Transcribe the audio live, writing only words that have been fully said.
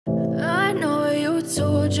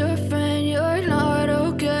told your friend you're not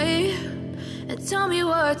okay? And tell me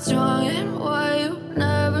what's wrong and why you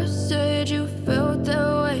never said you felt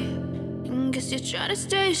that way. And guess you're trying to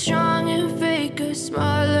stay strong and fake a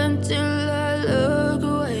smile until I look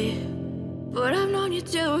away. But I've known you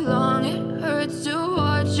too long, it hurts to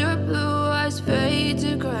watch your blue eyes fade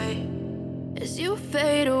to gray as you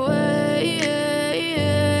fade away,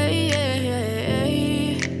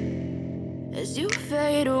 as you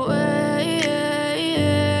fade away.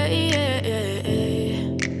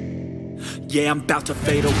 Yeah, I'm about to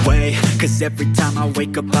fade away, cause every time I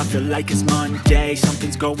wake up I feel like it's Monday.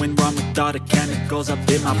 Something's going wrong with all the chemicals up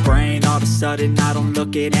in my brain. All of a sudden I don't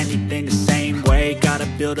look at anything the same way. Got a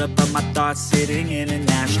buildup of my thoughts sitting in an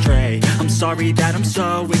ashtray. I'm sorry that I'm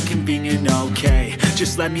so inconvenient, okay?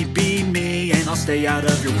 Just let me be me and I'll stay out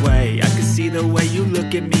of your way. I can see the way you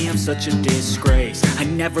look at me, I'm such a disgrace. I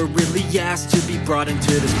never really asked to be brought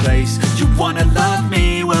into this place. You wanna love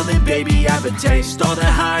me? Well then baby I have a taste. All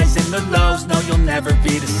the highs and the lows, no you'll never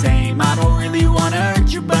be the same. I don't really wanna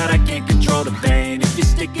hurt you but I can't control the pain. If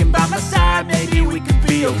you're sticking by my side maybe we could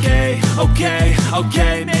be okay.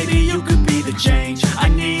 Okay, maybe you could be the change I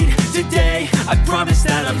need today. I promise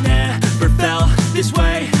that I've never felt this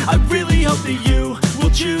way. I really hope that you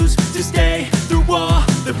will choose to stay through all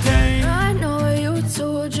the pain. I know you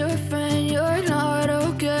told your friend you're not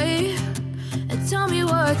okay. And tell me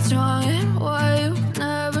what's wrong and why you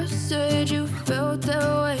never said you felt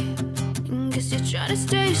that way. And guess you're trying to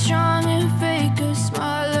stay strong and fake a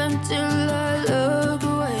smile until I look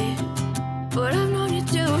away. But I've known you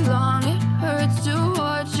too long, it hurts to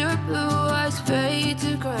watch your blue eyes fade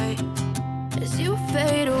to gray as you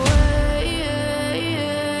fade away,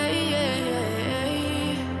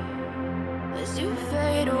 as you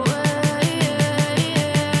fade away,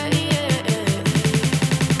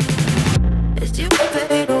 as you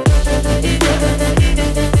fade away.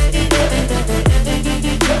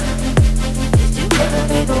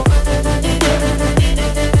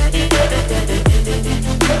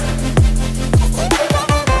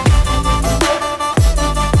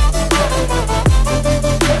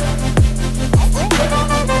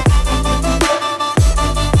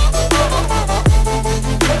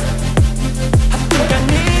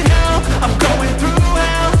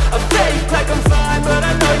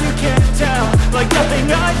 Like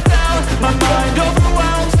nothing I felt, my mind overwhelmed.